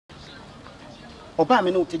Oba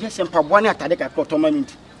me no te just mpaboa ne atade ka kro to ma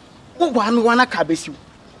minti. Wo gwa me wana ka besiu.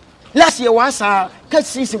 Last year was ka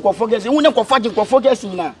sisi nkofo gesi, wo ne nkofo age nkofo gesi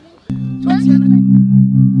na.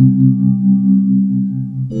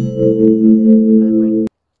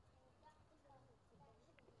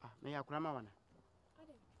 Me ya kurama wana.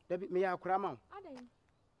 Dabi me ya kurama. Adan.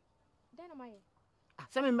 Dena maye.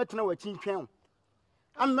 Se me metena wa chinchwen.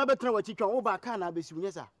 Am me betena wa chinchwen wo ba ka na besiu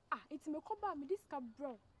nyesa. It's me koba me this cap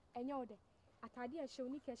bro. Enye ode. Atade a show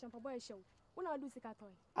ni kesha mpaboa show. Una do sika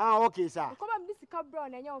toy. Okay sir. Koba me this cap bro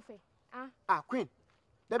na enye ofe. Queen.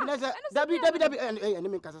 Dabi ene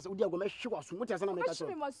me kasa udi agoma hwe waso mutia se na me kasa.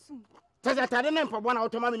 Tasa tade na mpaboa na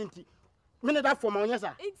automa me nti. Me ne da for ma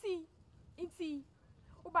onyesa. Inti.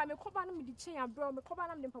 Oba me koba na me di chen ya bro, me koba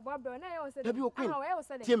na me mpaboa bro na enye ose. Dabi o Queen.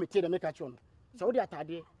 Tie me tie da me ka cho no. So udi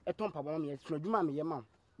atade eto mpaboa me so adwuma me ye ma.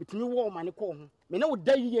 Mitimi wo ma ne ko ho. Me na wo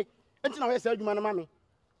da yiye. Enti na wo se adwuma na ma me.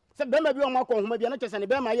 Se be ma bi o ma ko ho ma bi na chese ne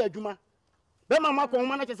be ma ye adwuma. Be ma ma ko ho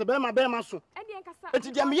ma na chese be ma so.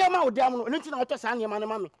 Enti dia me ye ma wo da no. Enti na wo to sa ne ma ne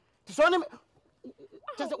ma me. Ti so ne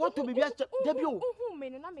chese what to bibia dabi o. Me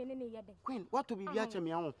na me ne ye den. Queen, what to bibia che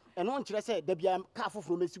me ho. E no nkire se dabia ka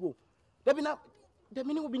foforo mesigo. Dabi na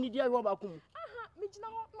dabi ne obi ni dia yo ba ko mu. Me gina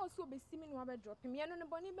ho no so be si me no ba drop me no ne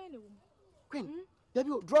boni be ne wo. Queen,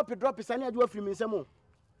 dabi o drop it sani adu afiri me nsemo.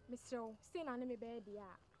 Mr. Say na ne me be dia.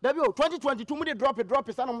 Dabi o 2022 mu de drop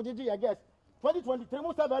it sana mu gigi ya guess. 2023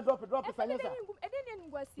 mu sa be drop it sani sa.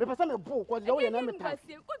 Me pesa me bo ko de wo ye na me ta.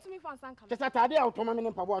 Utumi fan sanka. Kesa tade automa me ne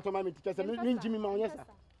mpabo automa me tikese me njimi ma onyesa.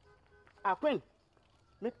 Queen.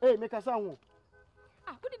 Me kasa ho.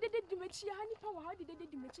 Wo de di mechi ha ni pa wa ha de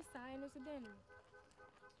di mechi sai no so den.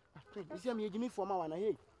 Queen, isi me yejimi for ma wana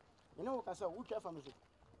hey. Me ne wo kasa wo twa fa me so.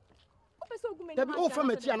 Wo pesa ogumeni. Dabi o fa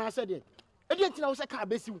mechi ana se de. Edi entina wo se ka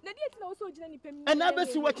besiu. Na di entina wo so ogina ni pem. E na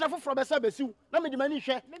besiu wa kina foforo besa besiu. Na me di mani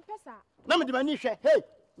hwe. Me pesa. Na me di mani hwe. Hey,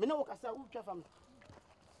 me ne wo kasa wo twa fa me.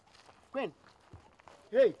 Queen.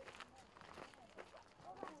 Hey.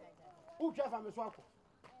 Wo twa fa me so akọ.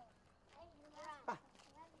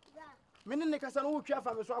 Me ne kasa no wo twa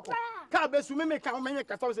fa me so akọ. Ka besiu me ka o me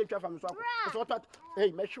kasa wo se twa fa me so akọ. So to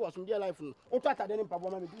hey, me hwe waso dia life no. O to atade ne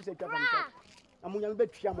mpabo ma me du se twa fa me so. Amunya me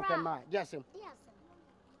betwa mo kan ma. Dia sem.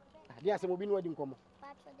 Dia sem obi no adi nkomo.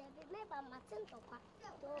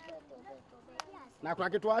 Na kwa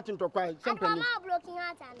keto ati ntokwa sempre ni.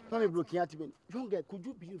 Mama blocking ati me. Young girl, could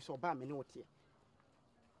you believe so ba me ne wote?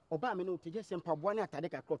 Oba me ne wote je sempaboa ne atade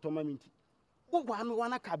ka kroto ma minti. Wo gwa me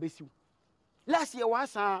wana ka besiu. Last year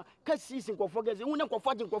was ka season ko forget. Wo ne ko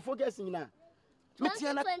forget ko forget nyina.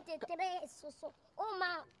 Metia na 23 so. O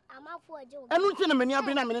ma amafo aje o. Enu nti na me ni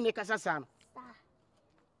abre na me ne kasa sa no.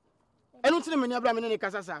 Enu nti na me ni abre me ne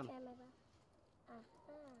kasa sa no.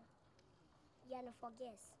 You no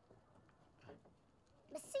forget.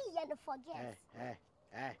 Me see you no forget.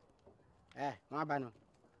 No abano.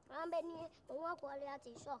 Ambe ni nwa kwali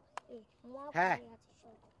ati show. Nwa kwali ati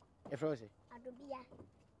show. Efrose. Adobea.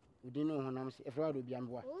 Udi no honam se efro Adobea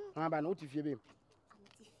mboa. No abano utifie be.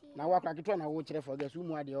 Na wa kwa kitwa na wo kire forget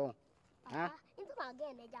umu ade o. Ha? Into ma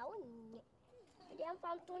again e ja woni. E am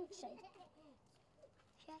fam ton che.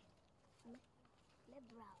 Che. Me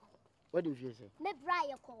bra. What do you say? Me bra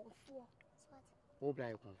ye Komfuo. Wo bra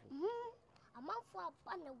ye Komfuo. Amafo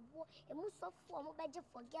apa na wo emusofo mo beje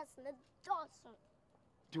forget na doso.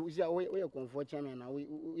 Tu isi we Komfuo chairman na we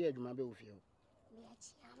adwuma be ofie o. Me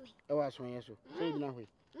achiame. E wa so yen so. Say na hwe.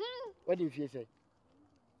 What do you say?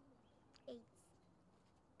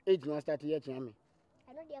 8 na start here chairman.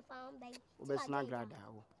 I know they found by. O be snack grada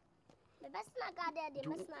o. Me be snack grada de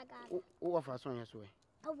be snack grada. O wa fa so yen so we.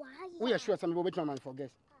 Oh why? We sure some go betwa man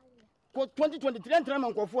forget. 2023 entra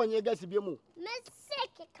man Komfuo nye gas bi mu. Me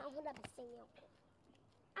seke ka ho da be senyo.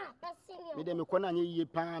 Be senyo. Me de me kona anye yie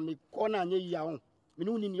pa me kona anye yie a ho. Me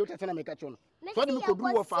no ni o tete na me ka cho no. So de me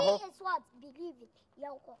kodu wo fa ho. Is what believe it.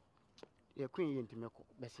 Yanko. Ye queen ye ntime ko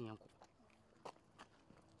be sen yanko.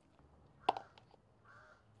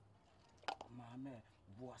 Mame,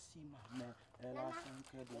 voici mame, elle a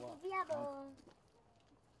 5 doigts.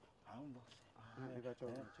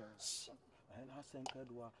 Elle a 5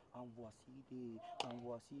 doigts, en voici 2, en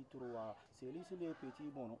voici 3. C'est ici les petits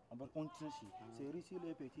bonhommes. On tient ici. C'est ici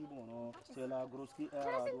les petits bonhommes. C'est la grosse qui est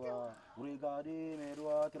à doigt. Regardez mes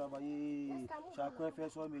doigts travailler. Chacun fait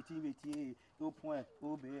son métier. Au point,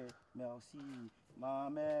 au B. Merci. Ma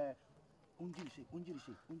mère. On dirait.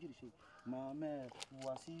 Ma mère,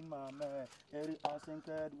 voici ma mère, elle a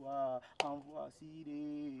 5 doigts, en voici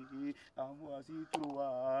 2, en voici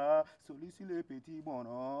 3, celui-ci le petit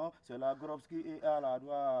bonhomme, c'est la grosse qui est à la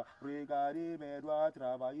doigt, regardez mes doigts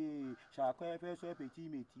travailler, chacun fait son petit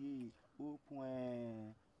métier, au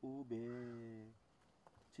point, au B.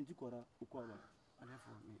 Sinti kora ukwaba.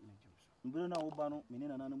 Therefore, me Mbere na oba no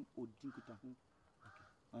menena nanam odin kuta ho. Okay.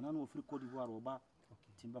 Nanano ofri Cote d'Ivoire oba.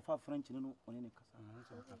 Okay. Timba fa French no one ne kasa.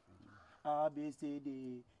 A B C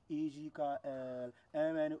D E J K L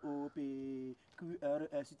M N O P Q R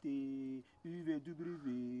S T U V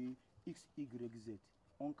W X Y Z.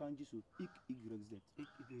 On kanji so X Y Z. X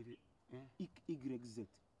Y Z. X Y Z.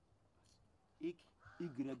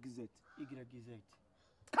 Y Z.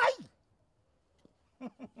 Kai!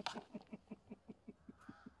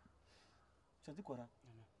 Chanti kora.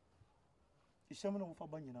 Ishama no fa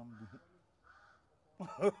banyina mbu.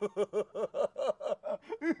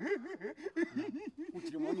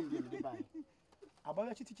 Uchire mo ni mbi de bai.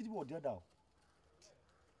 Abaya chiti bo de da.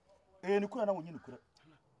 Ni kura na wonyi ni kura.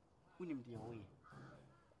 Unim de oye.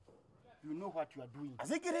 You know what you are doing.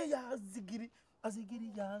 Azigiri ya zigiri.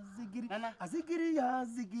 Azigiri ya zigiri. Nana. Azigiri ya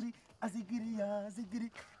zigiri. Azigiri ya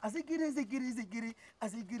zigiri. Azigiri zigiri zigiri.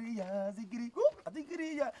 Azigiri ya zigiri.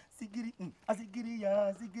 Azigiri ya zigiri. Azigiri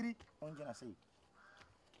ya zigiri. Onje na sei.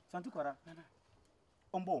 Santi kwara. Nana.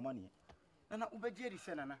 Ombo mani. Nana ubejeri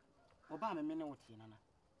se nana. Oba me ne wote nana.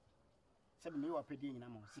 Sabi me wa pedi nyina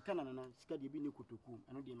mo. Sika nana sika de bi ne kotoku.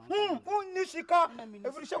 Eno de man. Onni sika.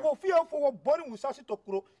 Every shako fear for body musasi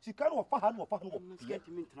tokuro. Sika no fa ha no fa no.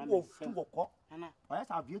 Wo tu ko. Nana. Oya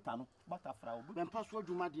sa avieta no. Bata fra obi. Ben paso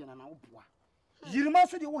adwuma de nana wo boa. Yirima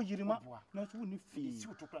so de wo yirima. Na so ni fi. Si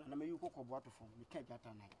utokra na me yuko ko boa to fom. Me ka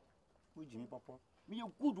jata nai. Wo jimi popo. Me ye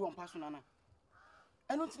good one paso nana.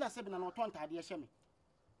 Eno ntina se bi na no tonta de hye me.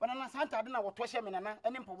 Bana na santa de na wo to hye me nana.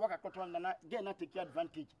 Ene mpobo ka koto nana. Get na take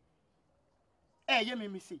advantage. Ye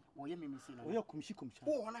me say, wo ye me say na. Wo ye kumshi.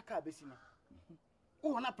 Wo hona ka besi na.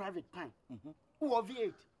 Wo hona private time. Wo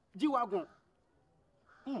V8. Ji wagon.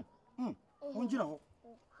 Unjira ho.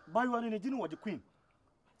 Bayo ani ne jini wo the queen.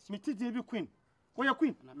 Smith je bi queen. Wo ye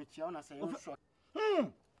queen. Na me tia ona say yo short.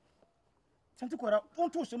 Santi kwara,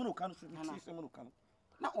 onto se mo kan so, se mo kan.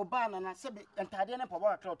 Na oba na se be entade ne pobo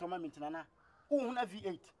akra otoma mintina na. Wo hona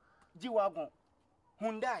V8. Ji wagon.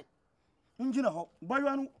 Hyundai. Unjira ho. Bayo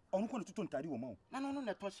anu onu ko ne tuto ntade wo ma wo. Na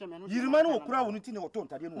no to hye me no. Yirima no okura wo nti ne oto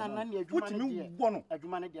ntade no. Na ne adwuma ne de.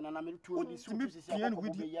 Adwuma ne de na me tuo ni su sisi ya ko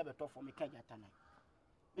be ya beto fo me ka jata na.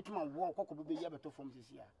 Etima wo ko be ya beto fo me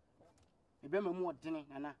sisi ya. Ebe ma mu odene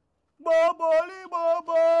nana. Boboli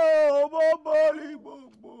bobo.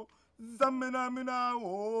 Zamena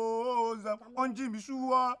o zam onji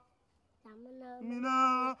misuwa.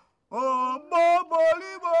 Mina oh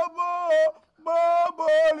boboli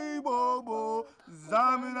bobo.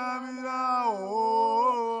 Zamena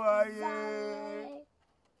o aye.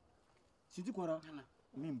 Sidi kwara Nana.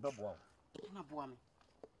 Mi mbabo. Na boa me.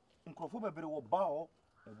 Nkrofo bebere wo ba o.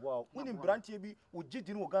 Eboa. Woni brantie bi wo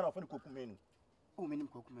gidi ni wo Ghana fa ni kokumenu. O menim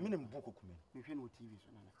kokumenu. Menim bu kokumenu. Me hwe no TV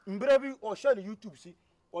so nana. Mbra bi o share ni YouTube si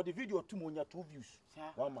or the video to monya 2 views.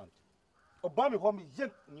 1 month. Oba me ho me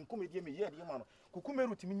ye ni komedie me ye de ma no.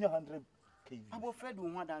 Kokumenu timi nya 100k views. Abo Fred wo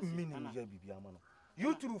ho dance. Menim ye bibia ma no.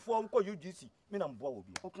 YouTube fo ko UGC me na mboa wo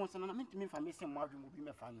bi. Okon sana na mentimi fa me sem mo adwum bi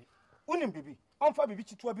me fa nwe. Unim bibi. Onfa bibi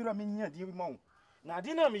chitua bi ra me nya de ma wo. Na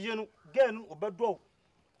ade na me ye no girl no obedo.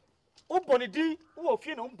 Ubonidi wo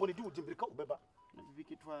fie na ubonidi udimbirika ubeba. Na bibi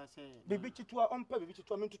kitwa se. Bibi chitua onpa bibi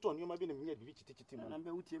chitua me ntoto nyoma bi na me nya bibi chititi ma. Na be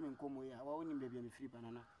utie me nkomo ya. Wa wonim bia me free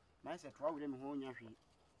banana. Ma se to awure me ho nya hwe.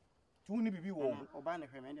 Tu ni bibi wo. Oba na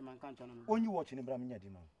hwe me de man kan cha no. Onyi watch ni bra me nya di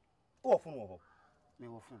ma. Wo funu wo ho. Me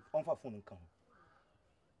wo fun. Onfa funu nka ho.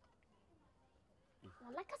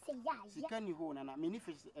 Wala ka se ya. Sika ni ho na me ni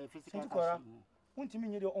physical cash. Untimi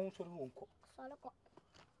nyede on sori wonko. Solo ko.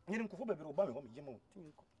 Nyere nkofo bebere oba me ho me yema timi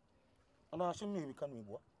nko. Ana asem me bi kan me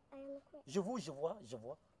boa. Je vois.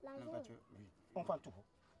 On fa tout.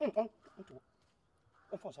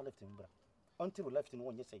 On fa ça left mbra. Until left no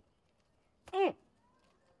wonye say.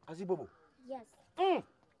 Azibobo. Yes.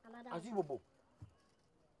 Azibobo.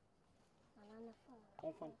 Another phone.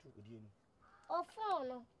 On fa tout odi enu. Oh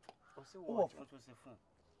phone. O se wo to se phone.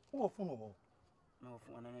 Wo phone wo. No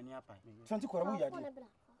phone anana ni apa. Santi kwara wo yade.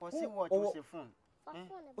 O se wo to se phone.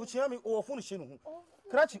 O tia mi o phone she no hu.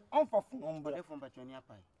 Krachi on fa phone on bra. O phone ba ni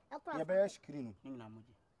apa. Ya ba screen Ni na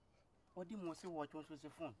moje. O di mo se wo to se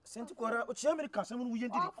phone. Santi kwara o tia mi ka sam no wo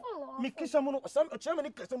yende. Mi kisa mo no sam o tia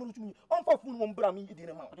mi ka sam no tumi. On fa phone on bra mi yede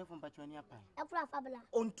ne ma. O de phone ba ni apa. Ekura fabula.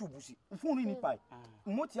 On tubusi. Phone ni pai.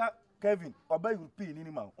 Motia Kevin oba European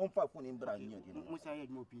ni ma. On fa phone ni bra mi yede ne. Mo sa ye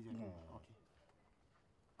mo pizza. Okay.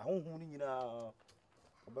 Ahun hu ni nyina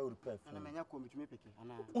oba European. Ana menya ko mitumi peke.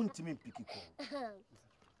 Ana. Untimi piki ko.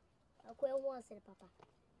 Akwe won se papa.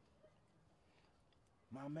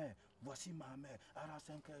 Ma mère, voici ma mère. À la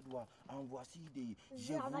 5h doit en voici des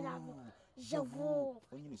je vous. J'avoue.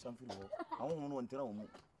 On y ne s'en fait pas. On entend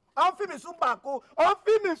On fi mi sum bako. On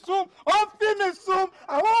fi mi sum. On fi mi sum.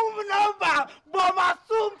 I won't number. But my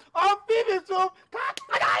sum. On fi mi sum.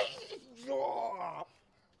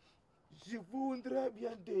 Je voudrais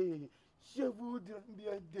bien dire. Je voudrais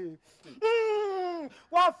bien dire.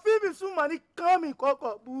 Wa fi mi sum mani kami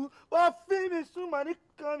koko bu. Wa fi mi sum mani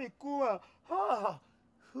kami kuwa. Ha.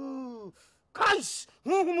 Kaish,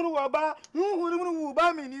 who waba, who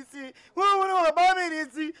ba minisi, who waba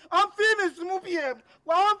minisi, I'm famous movie,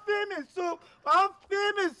 one famous soup, I'm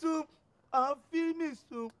famous soup, I'm famous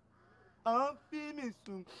soup, I'm famous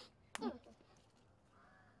soup.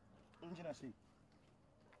 Engine say.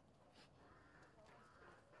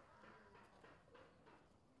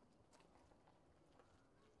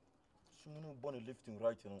 Someone born lifting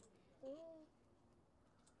right, you know.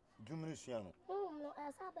 2 minutes, you know. No,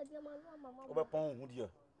 I saw baby mama. Over pound, would you?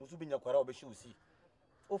 Also, be your quarrel, but she will see.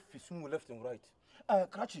 Office soon left and right.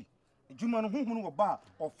 Cratchy. Juman who were bar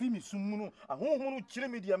or Fimi Sumuno, and who chill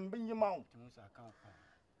me the ambing mount.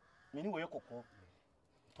 Many way, Coco.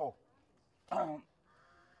 Talk.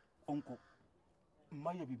 Uncle.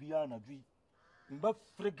 Maya Bibiana Dee. But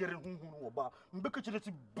Frigger who were bar,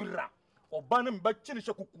 Beccachi Bra, or Banham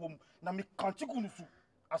Bachinishakum, Nami Canticunusu,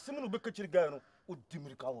 a similar Beccachi Gano, would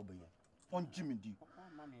Dimmy Cowboy. On Jimmy D.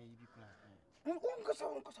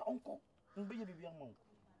 Uncle, baby Biamo.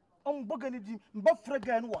 On Bogany, but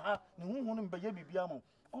Fragan will have no one by baby Biamo.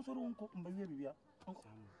 Also, Uncle, baby.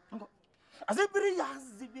 As a very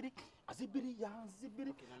yazibiri, as a very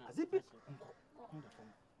yazibiri, as a bit.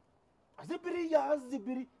 As a very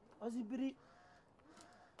yazibiri, as a very.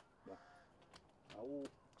 Oh,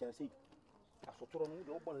 Chelsea. I saw Toronto,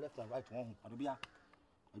 the open left and right one. Adobea.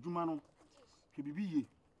 A Jumano. Kibibi.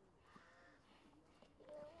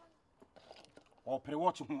 Or pre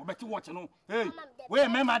watch, better watch, no. Hey, where,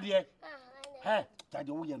 mamma, dear? Hey,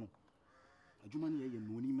 Daddy, oh, you know. A Jumani,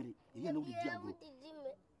 no name, you know the diablo.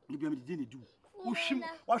 You didn't do. Wash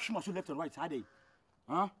him also left and right, Saturday.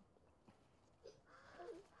 Huh?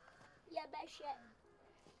 Yeah, Basha.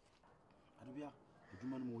 Adobea, a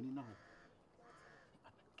Juman morning now.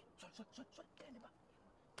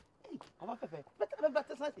 Hey, how about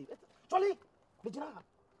better, Charlie, the Jana.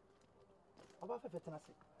 How about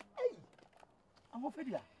hey. I'm off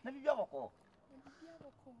here. Never be able to call.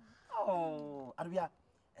 Oh, Adobea,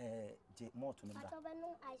 mort on the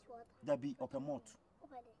ice water. there be open mort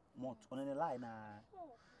on the line.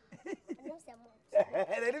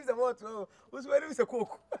 There is a mort. Who's where is a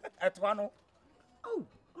cook at one? Oh,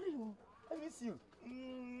 I miss you.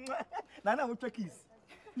 Nana, we check his.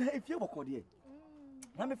 If you walk on here,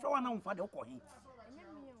 let me throw one for the coin.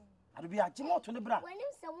 Adobea, Jimot on the bra. When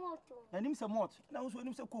him some water. And him some mort. Now, when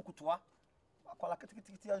him some cook to Quala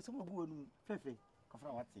Catiti and some woman, Fefe,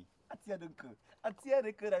 Cafrawati. Atia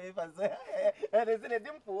the curd, I ever say, and it's in a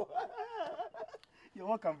dimple. You're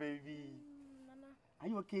welcome, baby. Are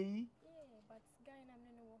you okay? Yeah, but guy and I'm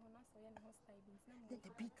in a hostile. The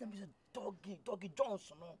beat them is a doggy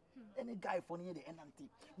Johnson, no? Any guy for near the NNT.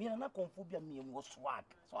 Me and not Komfuo me was swag.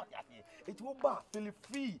 So it will bar, feel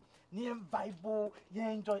free. Near Bible, you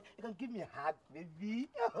enjoy. You can give me a hug, baby.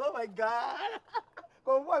 Oh my God.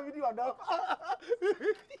 Come on, video now.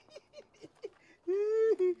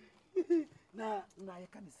 Now, you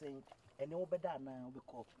can't say, and Obeda now be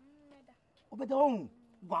called. Obeda,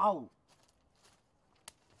 wow.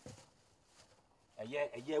 A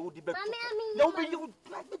year would be better. No, but you would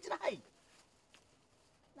like me tonight.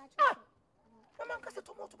 Mamma, because the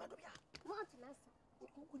tomato, when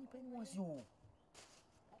was you?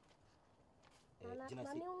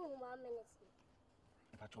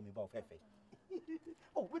 If I told me about Fefe.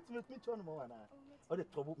 Oh, wait, let me turn more. Or the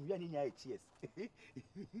trouble, me and your cheers.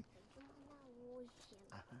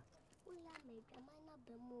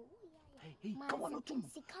 Hey, come on, to me.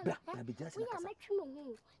 Be just like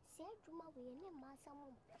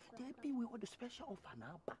we were the special offer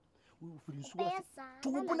now. We will finish to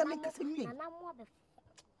open and make us a meal.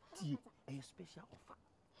 A special offer.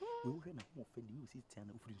 We will not offend you, sit and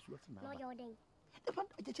offer you.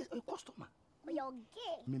 No, just a customer. You're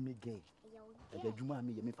gay. Mimi gay. The Juma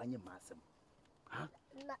me, you find your master. Huh?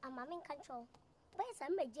 I'm in control. Where's a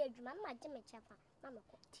major Juma, my Jimmy Chapper? Mamma,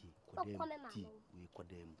 we call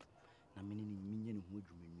them. I mean, who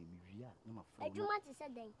do me? I do want to say,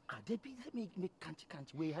 they be make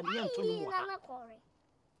can't we have young to me.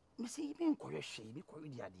 Miss, you mean correction, be quite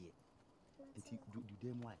the idea. And do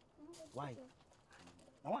them why?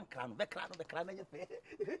 I want crown, the crown, in your face.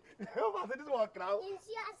 Oh, this one crown.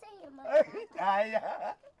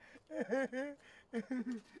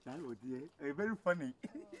 Yes, very funny.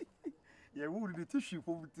 Yeah, who did the tissue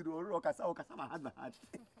for to the rock as our Cassava had.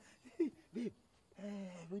 Babe,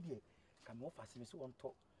 we dey come off as me so on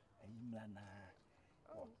top ayimla na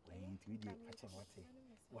oh when we dey ache what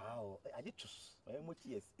wow I did choose much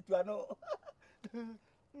yes it you know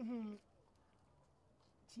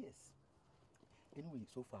cheers anyway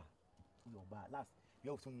so far we are bad last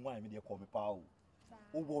you have some wine me dey call me pa o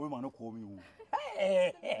wo me man no call me o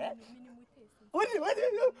what do you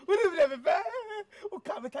be o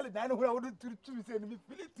come tell it na who would to say me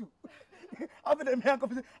feel it too after them here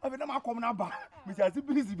come after them come na ba me say see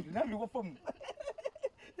busy be na me go fam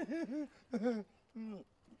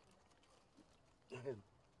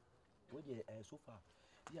we dey so far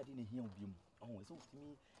you dey here obi mu oh so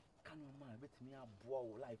me can your man bet me aboa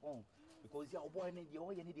o life on because ya boy na dey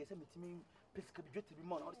o ye na dey say me timi pesika bi dwete bi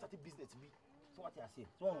man all start business bi so what you say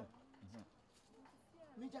so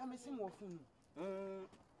me ja me sim wo fun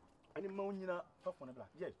ani ma onyina fa fo na bla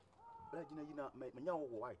yes bla jina yina me nya wo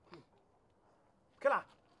why kala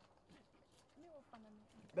me wo fa na me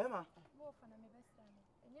bema wo fa na me best time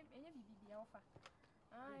enye bibi ya wo fa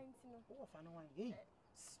ntino wo fa na wan hey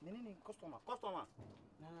nini customer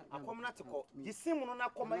na akom na teko yisim no na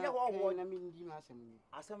akom ya ho na me ndi ma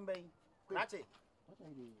asem ben krache what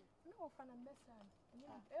are you me wo fa na best time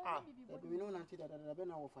enye bibi body me no na ti da be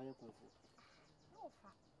na wo fa ye Komfuo no fa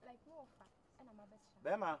like no fa na my best time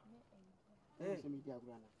bema se mi dia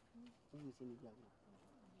gura na se mi dia gura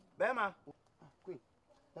bema queen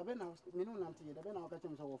da be na me no na ti da be na wo ka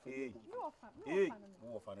chem so wo fa no fa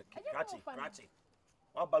wo fa na krache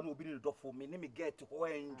aba no obi ni dofo me me get ho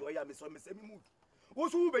enjoy ya me so me se me mood wo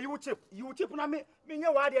so be you chip na me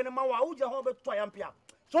nya wa de ne ma wa wo je ho be to ya mpia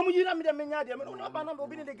so mu yi na me de me nya de me no aba na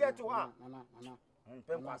obi ni de get ho a na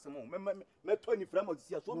pen kwa asemo me to ni frama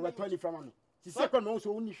si so me to ni frama no si second no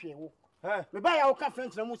so woni hwe wo me ba ya wo ka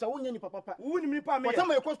French na mu so wonya ni papa wo ni mi pa me what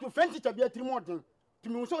am I cost to French teacher bi atiri modern to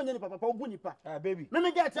me so wonya ni papa wo bu ni pa baby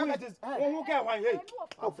me get ya wo get one hey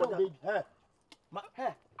oh baby ma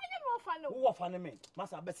wo fa na me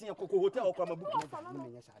masa be sin koko hotel okwa mabuku me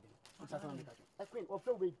nya sade nsasa na me ka queen wo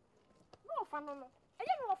fa baby no fa no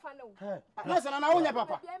enye me wo fa no na sana na wonya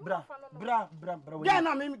papa bra get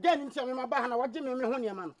na me get ni ntia me ma ba ha na waje me ho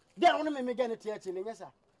ne ma no get wo me get ne tie tie ne nya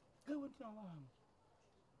sa ga wo tina wa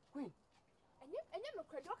queen enye no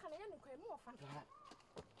kwadi o kana enye no kwadi me wo fa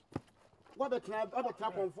what the trap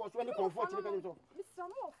Komfuo so any Komfuo tiri kan so Mr.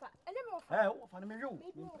 mo fa enye me wo fa wo fa na me yo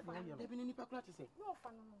e bi ni pa kula ti se me wo fa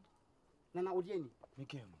no na odi ani me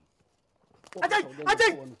kem ajay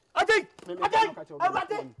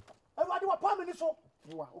everybody wa pa me ni so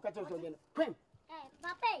wa o ka che so le queen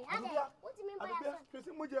papa what do you mean by that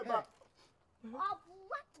pese mo je ba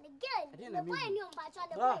what again the boy ni on ba cho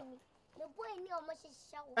the boy ni on mo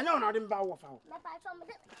shisha wo anya ona de mba wo fa wo na pa cho mo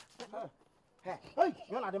hey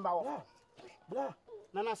you na de mba wo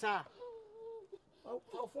bla na sa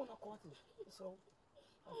phone na court so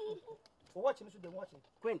for watching so dem watching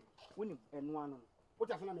queen woni enu anu o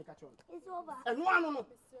ta funa me ka che on it's over enu anu no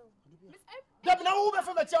Miss Dabi na wo be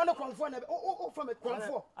fa me che on Komfuo na o fa me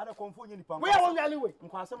Komfuo ada Komfuo nyini pa we ya won yale we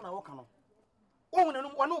nkwa asem na wo ka no o wona no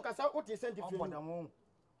wona o ka sa o te sent fi no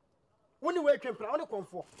woni we twempra on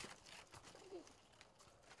Komfuo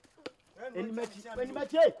eni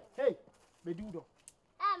machi hey bedudo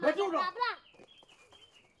bedudo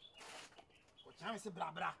o chame se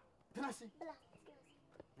bra tenasi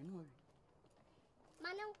eni we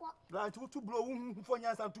manenko bra tu blow hu fo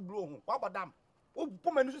nyansa tu blow hu wa bodam o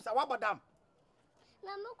po manu so sa wa bodam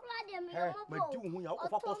na mo kura de me ma di hu ya o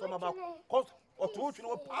fa customer ba cost o to twi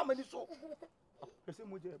no pa mani so pese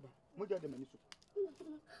mo je de mani so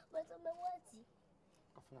but me wati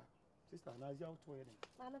afra sister na azia to ye den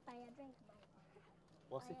mama fa ya drink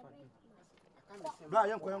what's it for bra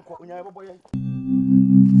yenko onya bobo ye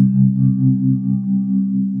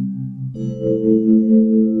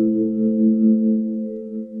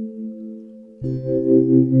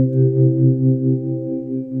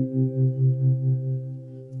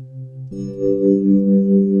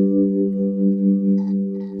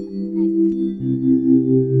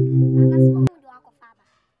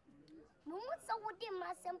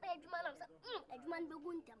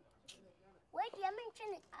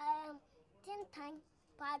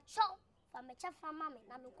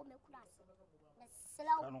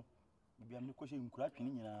Kano bibi amni ko she nkura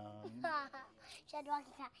twini nyina she do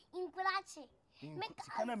akika nkura chi make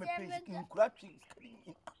kana me pay nkura twi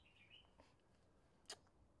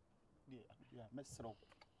ya mesro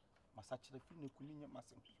masachire fi ne kuni nya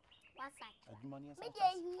masem wasa aduma ne me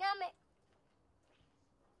de nyame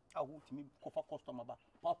awu timi ko fa customer ba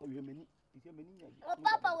papa yemeni nya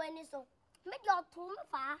papa weni so me de otu me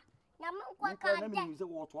fa nyame nkwa ka de na me se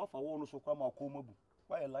wo to afa wo no so kwa ma ko mabu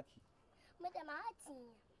why lucky me de ma ati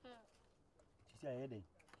see a headache.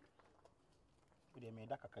 But they made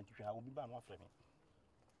that country. I will be back one for me.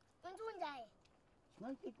 Don't die. Now,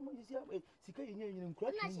 if you see, Sika in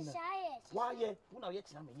crack. Why, yeah, when I get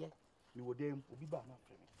me, you would them will be back one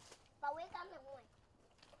for me. but we come at one.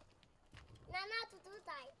 Nana to do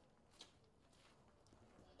that.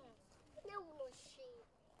 No, she.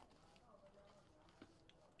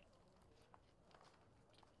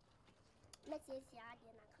 Let's see, I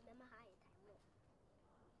didn't come in my high time.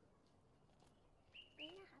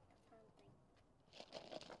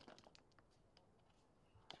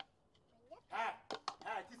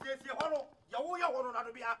 You have to Hello, you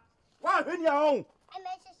Adobea. Why, when you're home? I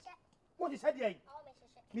message What is that?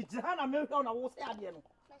 Mijana milk on a was adian.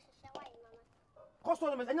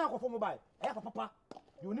 Customers and now for mobile. I have a papa.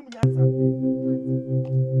 You need me answer.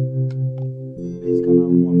 Please come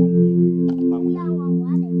on.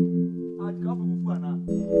 I'd go for Fana.